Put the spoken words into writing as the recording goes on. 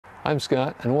I'm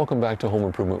Scott, and welcome back to Home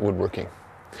Improvement Woodworking.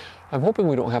 I'm hoping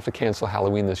we don't have to cancel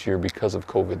Halloween this year because of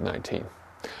COVID-19.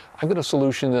 I've got a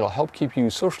solution that'll help keep you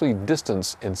socially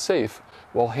distanced and safe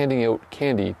while handing out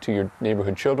candy to your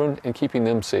neighborhood children and keeping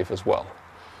them safe as well.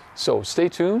 So stay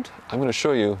tuned. I'm going to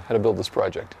show you how to build this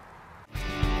project.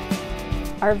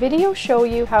 Our videos show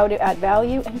you how to add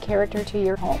value and character to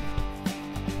your home.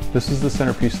 This is the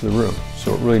centerpiece of the room,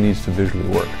 so it really needs to visually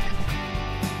work.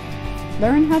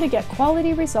 Learn how to get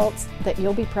quality results that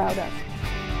you'll be proud of.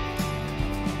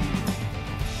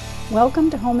 Welcome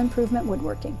to Home Improvement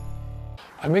Woodworking.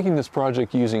 I'm making this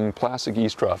project using plastic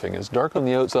eavesdropping. It's dark on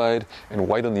the outside and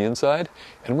white on the inside,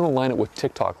 and I'm going to line it with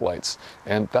TikTok lights,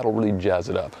 and that'll really jazz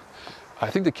it up.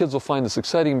 I think the kids will find this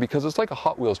exciting because it's like a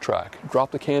Hot Wheels track. Drop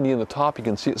the candy in the top, you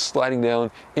can see it sliding down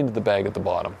into the bag at the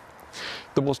bottom.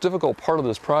 The most difficult part of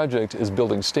this project is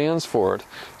building stands for it,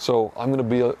 so I'm going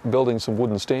to be building some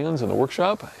wooden stands in the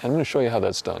workshop, and I'm going to show you how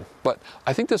that's done. But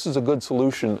I think this is a good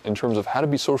solution in terms of how to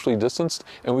be socially distanced,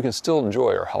 and we can still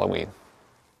enjoy our Halloween.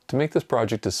 To make this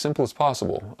project as simple as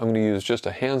possible, I'm going to use just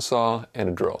a handsaw and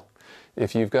a drill.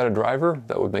 If you've got a driver,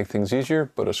 that would make things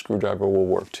easier, but a screwdriver will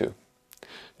work too.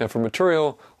 Now for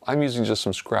material, I'm using just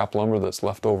some scrap lumber that's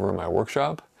left over in my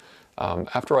workshop.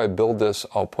 After I build this,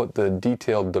 I'll put the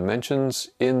detailed dimensions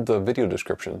in the video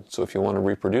description. So if you want to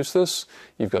reproduce this,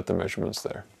 you've got the measurements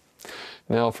there.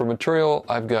 Now for material,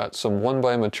 I've got some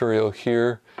 1x material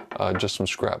here, just some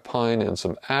scrap pine and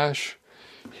some ash.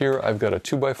 Here I've got a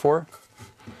 2x4.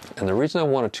 And the reason I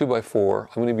want a 2x4,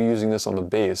 I'm going to be using this on the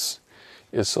base,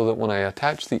 is so that when I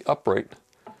attach the upright,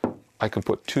 I can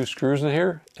put 2 screws in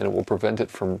here and it will prevent it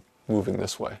from moving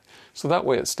this way. So that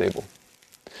way it's stable.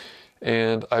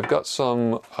 And I've got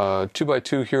some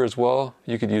 2x2 here as well.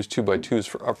 You could use 2x2s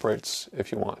for uprights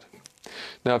if you want.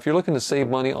 Now if you're looking to save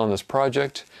money on this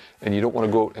project and you don't want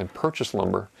to go out and purchase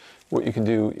lumber, what you can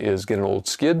do is get an old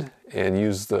skid and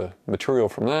use the material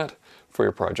from that for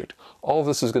your project. All of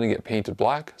this is going to get painted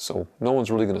black, so no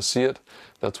one's really going to see it.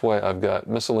 That's why I've got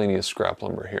miscellaneous scrap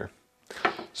lumber here.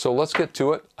 So let's get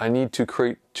to it. I need to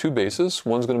create 2 bases.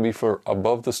 One's going to be for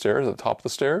above the stairs, at the top of the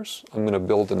stairs. I'm going to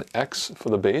build an X for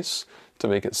the base to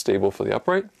make it stable for the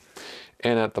upright.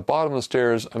 And at the bottom of the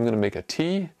stairs, I'm going to make a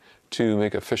T to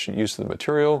make efficient use of the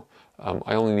material.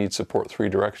 I only need support 3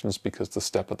 directions because the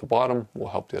step at the bottom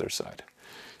will help the other side.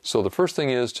 So the first thing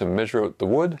is to measure out the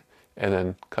wood and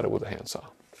then cut it with a handsaw.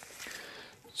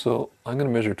 So I'm going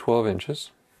to measure 12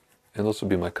 inches, and this will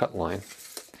be my cut line.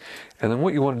 And then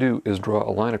what you want to do is draw a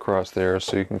line across there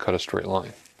so you can cut a straight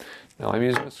line. Now I'm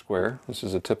using a square. This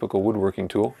is a typical woodworking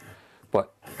tool,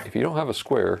 but if you don't have a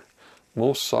square,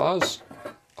 most saws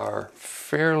are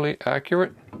fairly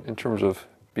accurate in terms of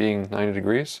being 90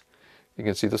 degrees. You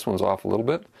can see this one's off a little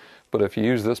bit, but if you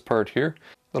use this part here,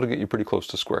 that'll get you pretty close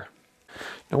to square.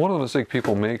 Now one of the mistakes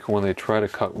people make when they try to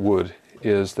cut wood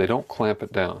is they don't clamp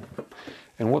it down.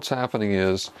 And what's happening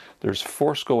is there's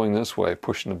force going this way,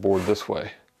 pushing the board this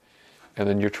way. And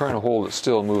then you're trying to hold it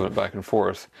still, moving it back and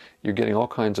forth. You're getting all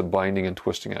kinds of binding and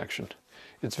twisting action.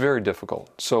 It's very difficult.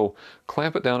 So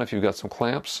clamp it down if you've got some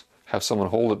clamps. Have someone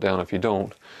hold it down if you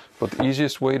don't. But the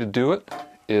easiest way to do it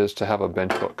is to have a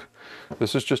bench hook.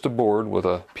 This is just a board with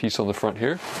a piece on the front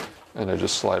here. And I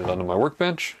just slide it onto my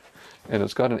workbench. And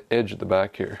it's got an edge at the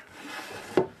back here.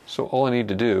 So all I need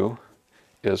to do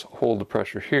is hold the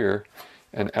pressure here.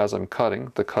 And as I'm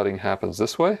cutting, the cutting happens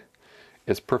this way.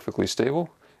 It's perfectly stable.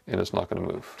 And it's not going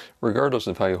to move. Regardless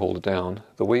of how you hold it down,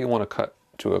 the way you want to cut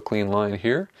to a clean line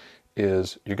here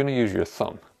is you're going to use your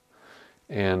thumb.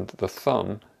 And the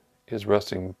thumb is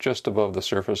resting just above the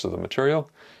surface of the material,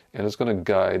 and it's going to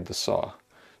guide the saw.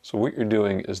 So what you're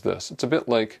doing is this. It's a bit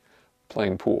like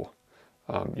playing pool.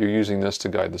 You're using this to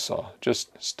guide the saw. Just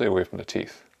stay away from the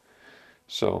teeth.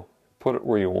 So put it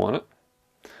where you want it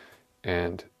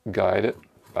and guide it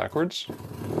backwards.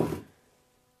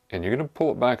 And you're going to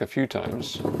pull it back a few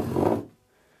times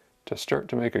to start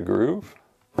to make a groove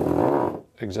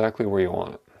exactly where you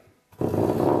want it.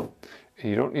 And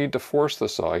you don't need to force the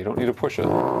saw, you don't need to push it.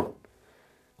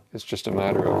 It's just a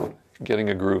matter of getting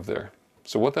a groove there.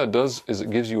 So what that does is it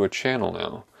gives you a channel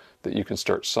now that you can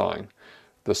start sawing.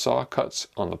 The saw cuts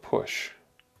on the push.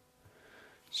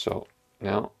 So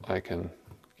now I can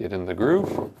get in the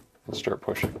groove and start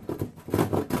pushing.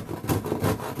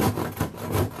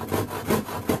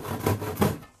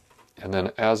 And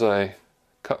then as I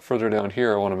cut further down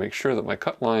here, I want to make sure that my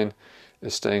cut line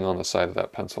is staying on the side of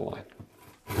that pencil line.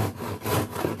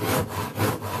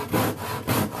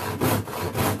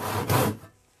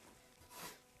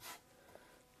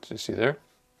 So you see there?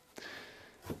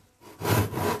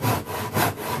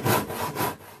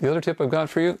 The other tip I've got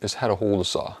for you is how to hold a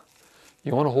saw.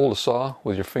 You want to hold a saw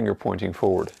with your finger pointing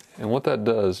forward. And what that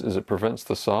does is it prevents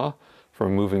the saw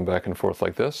from moving back and forth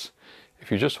like this.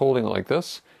 If you're just holding it like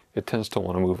this, it tends to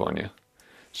want to move on you.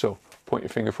 So point your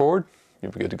finger forward,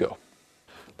 you'll be good to go.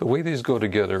 The way these go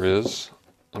together is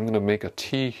I'm going to make a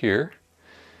T here,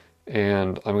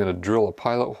 and I'm going to drill a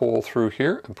pilot hole through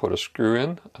here and put a screw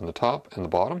in on the top and the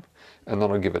bottom, and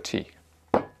then I'll give a T.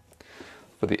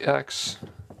 For the X,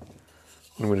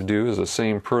 what I'm going to do is the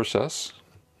same process.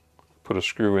 Put a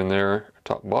screw in there,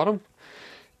 top and bottom,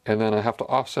 and then I have to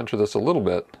off-center this a little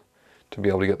bit to be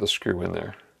able to get the screw in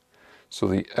there. So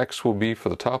the X will be for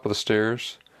the top of the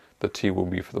stairs, the T will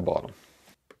be for the bottom.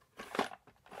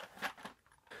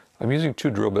 I'm using 2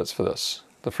 drill bits for this.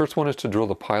 The first one is to drill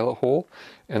the pilot hole,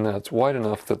 and that's wide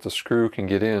enough that the screw can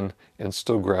get in and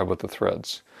still grab with the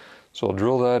threads. So I'll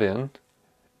drill that in,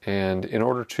 and in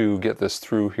order to get this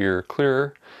through here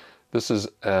clearer, this is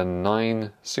a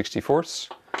 9/64,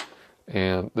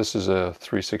 and this is a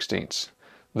 3/16.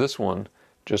 This one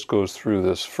just goes through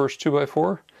this first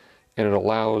 2x4, and it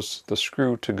allows the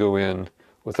screw to go in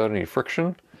without any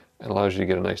friction and allows you to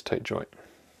get a nice tight joint.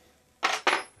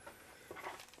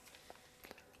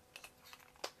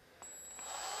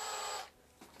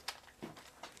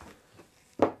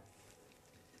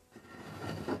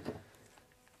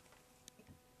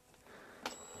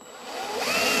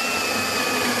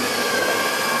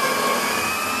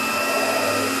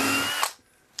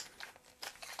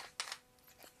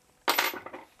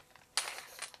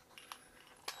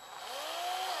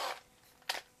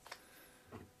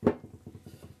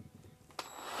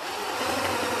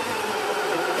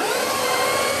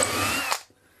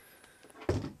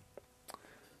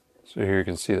 So here you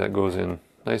can see that goes in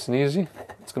nice and easy.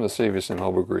 It's going to save you some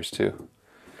elbow grease too.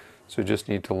 So you just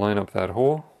need to line up that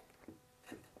hole,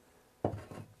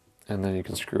 and then you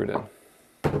can screw it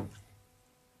in.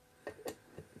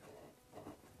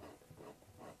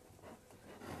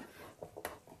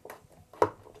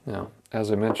 Now,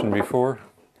 as I mentioned before,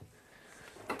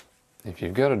 if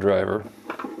you've got a driver,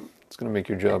 it's going to make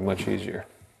your job much easier.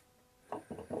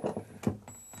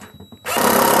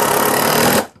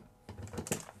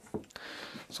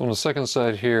 So on the second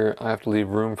side here, I have to leave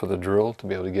room for the drill to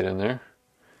be able to get in there.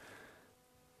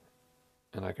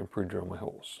 And I can pre-drill my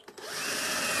holes.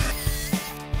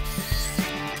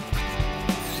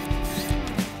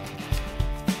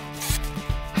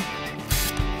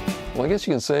 Well, I guess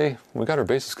you can say we got our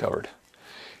bases covered.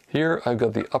 Here I've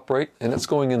got the upright, and it's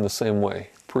going in the same way.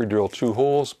 Pre-drill 2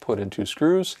 holes, put in 2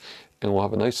 screws, and we'll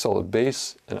have a nice solid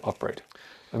base and upright.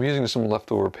 I'm using some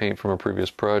leftover paint from a previous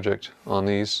project on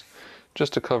these,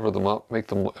 just to cover them up, make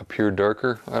them appear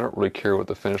darker. I don't really care what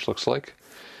the finish looks like.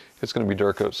 It's going to be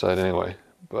dark outside anyway,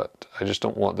 but I just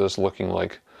don't want this looking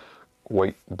like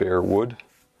white bare wood.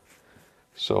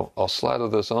 So I'll slather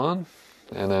this on,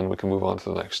 and then we can move on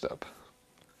to the next step.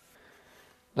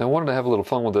 Now I wanted to have a little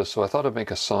fun with this, so I thought I'd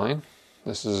make a sign.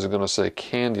 This is going to say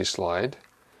candy slide,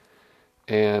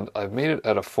 and I've made it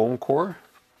out of foam core.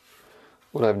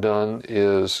 What I've done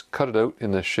is cut it out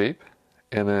in this shape,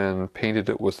 and then painted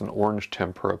it with an orange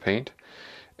tempera paint.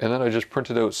 And then I just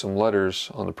printed out some letters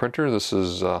on the printer. This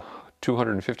is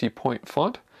 250 point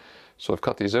font. So I've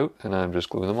cut these out and I'm just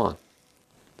gluing them on.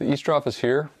 The east trough is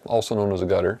here, also known as a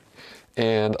gutter.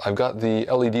 And I've got the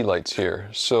LED lights here.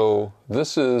 So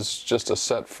this is just a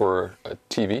set for a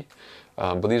TV,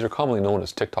 but these are commonly known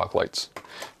as TikTok lights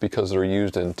because they're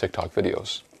used in TikTok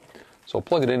videos. So I'll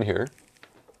plug it in here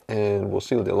and we'll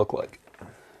see what they look like.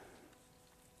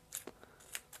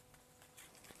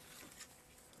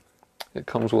 It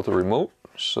comes with a remote,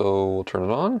 so we'll turn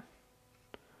it on.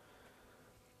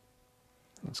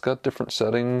 It's got different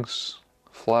settings,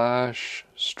 flash,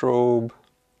 strobe.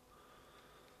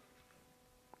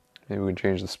 Maybe we can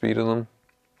change the speed of them.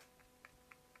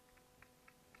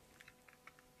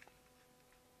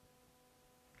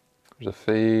 There's a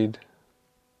fade.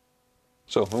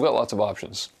 So we've got lots of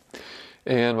options.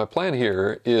 And my plan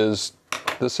here is,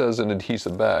 this has an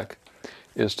adhesive back,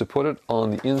 is to put it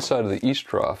on the inside of the east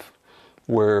trough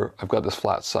where I've got this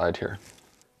flat side here.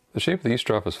 The shape of the east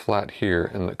trough is flat here,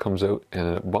 and it comes out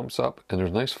and it bumps up, and there's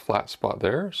a nice flat spot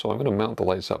there, so I'm going to mount the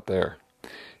lights up there.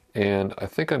 And I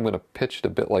think I'm going to pitch it a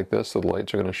bit like this, so the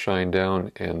lights are going to shine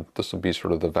down, and this will be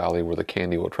sort of the valley where the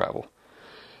candy will travel.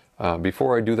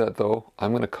 Before I do that though,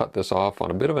 I'm going to cut this off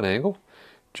on a bit of an angle,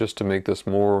 just to make this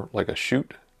more like a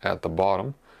chute at the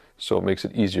bottom, so it makes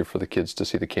it easier for the kids to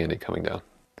see the candy coming down.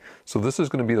 So this is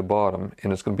going to be the bottom,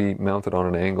 and it's going to be mounted on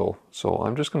an angle. So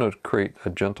I'm just going to create a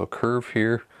gentle curve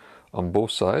here on both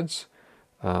sides,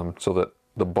 so that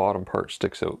the bottom part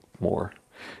sticks out more.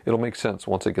 It'll make sense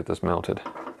once I get this mounted.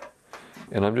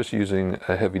 And I'm just using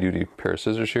a heavy-duty pair of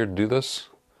scissors here to do this.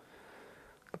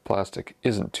 The plastic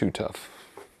isn't too tough.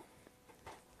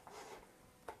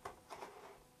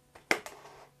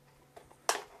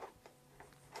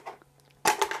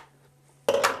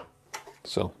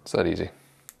 So it's that easy.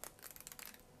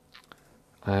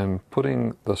 I'm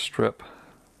putting the strip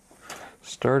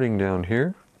starting down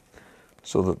here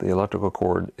so that the electrical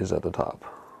cord is at the top.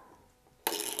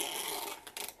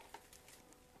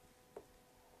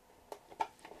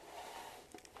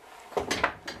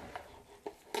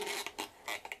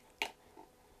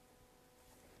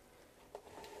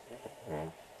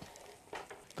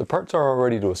 The parts are all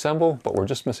ready to assemble, but we're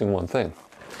just missing one thing: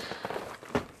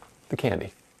 the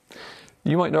candy.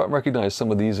 You might not recognize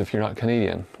some of these if you're not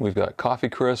Canadian. We've got Coffee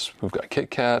Crisp, we've got Kit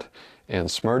Kat,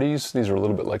 and Smarties. These are a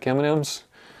little bit like M&Ms.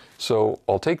 So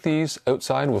I'll take these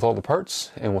outside with all the parts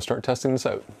and we'll start testing this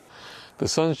out. The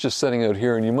sun's just setting out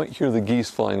here and you might hear the geese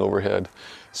flying overhead,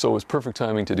 so it's perfect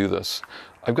timing to do this.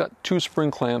 I've got 2 spring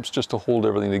clamps just to hold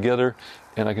everything together,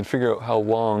 and I can figure out how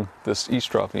long this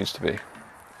eavesdrop needs to be.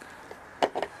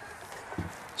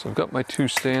 So I've got my 2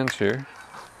 stands here.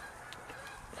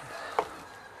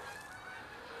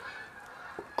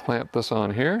 Clamp this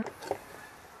on here.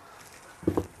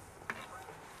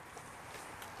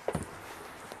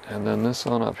 And then this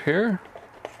on up here.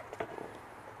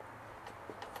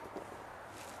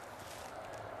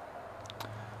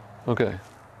 Okay,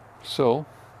 so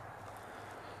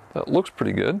that looks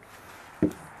pretty good.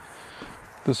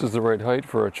 This is the right height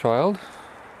for a child.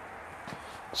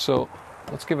 So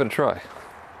let's give it a try.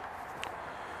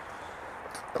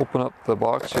 Open up the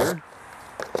box here.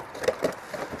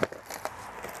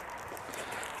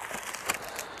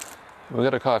 We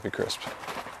got a Coffee Crisp.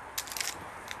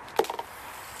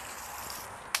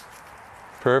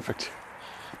 Perfect.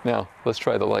 Now, let's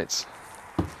try the lights.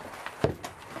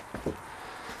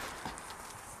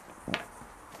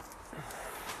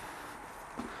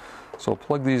 So I'll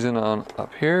plug these in on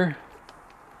up here,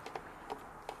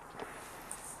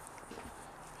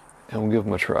 and we'll give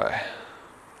them a try.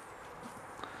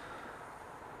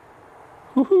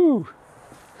 Woohoo!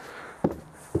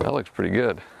 That looks pretty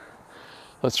good.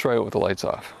 Let's try it with the lights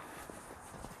off.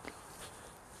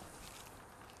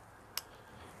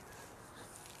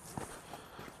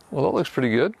 Well, that looks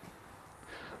pretty good.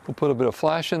 We'll put a bit of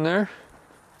flash in there.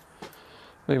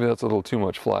 Maybe that's a little too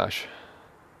much flash.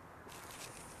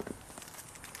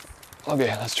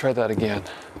 Okay, let's try that again.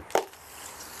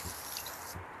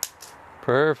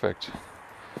 Perfect.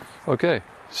 Okay,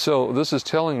 so this is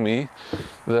telling me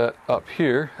that up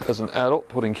here, as an adult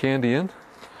putting candy in,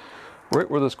 right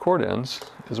where this cord ends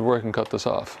is where I can cut this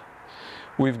off.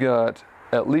 We've got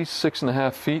at least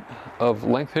 6.5 feet of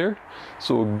length here,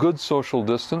 so a good social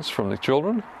distance from the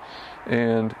children,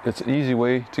 and it's an easy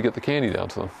way to get the candy down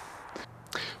to them.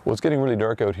 Well, it's getting really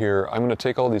dark out here. I'm going to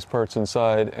take all these parts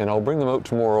inside and I'll bring them out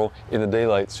tomorrow in the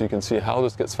daylight so you can see how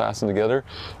this gets fastened together.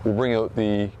 We'll bring out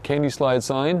the candy slide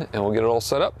sign and we'll get it all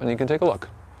set up and you can take a look.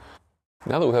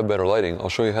 Now that we have better lighting, I'll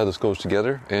show you how this goes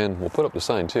together and we'll put up the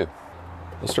sign too.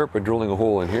 Let's start by drilling a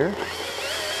hole in here.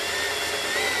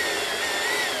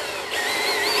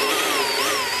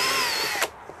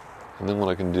 And then what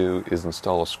I can do is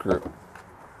install a screw.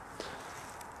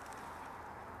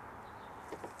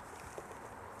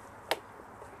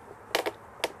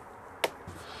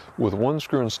 With one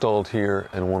screw installed here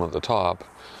and one at the top,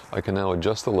 I can now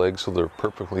adjust the legs so they're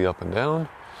perfectly up and down,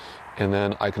 and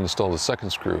then I can install the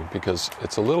second screw because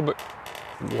it's a little bit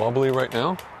wobbly right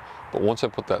now, but once I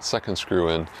put that second screw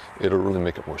in, it'll really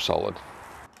make it more solid.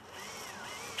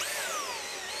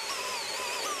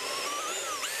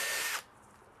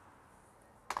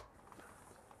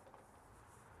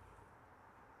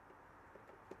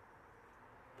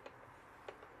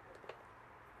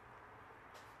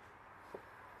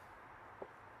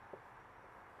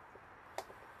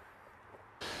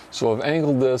 So I've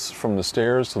angled this from the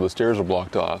stairs so the stairs are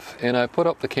blocked off, and I put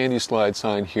up the candy slide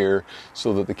sign here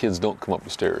so that the kids don't come up the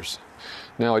stairs.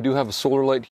 Now I do have a solar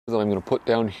light that I'm going to put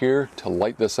down here to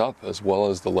light this up as well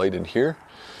as the light in here.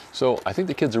 So I think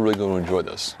the kids are really going to enjoy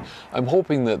this. I'm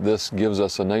hoping that this gives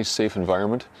us a nice safe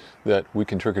environment that we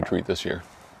can trick-or-treat this year.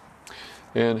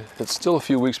 And it's still a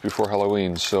few weeks before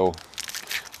Halloween, so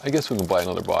I guess we can buy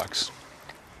another box.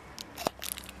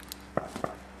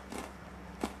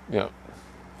 Yeah.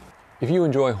 If you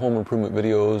enjoy home improvement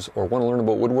videos or want to learn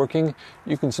about woodworking,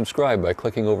 you can subscribe by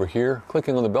clicking over here,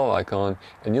 clicking on the bell icon,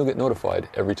 and you'll get notified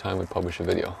every time we publish a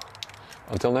video.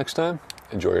 Until next time,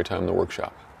 enjoy your time in the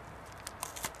workshop.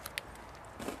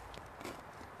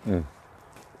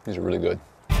 These are really good.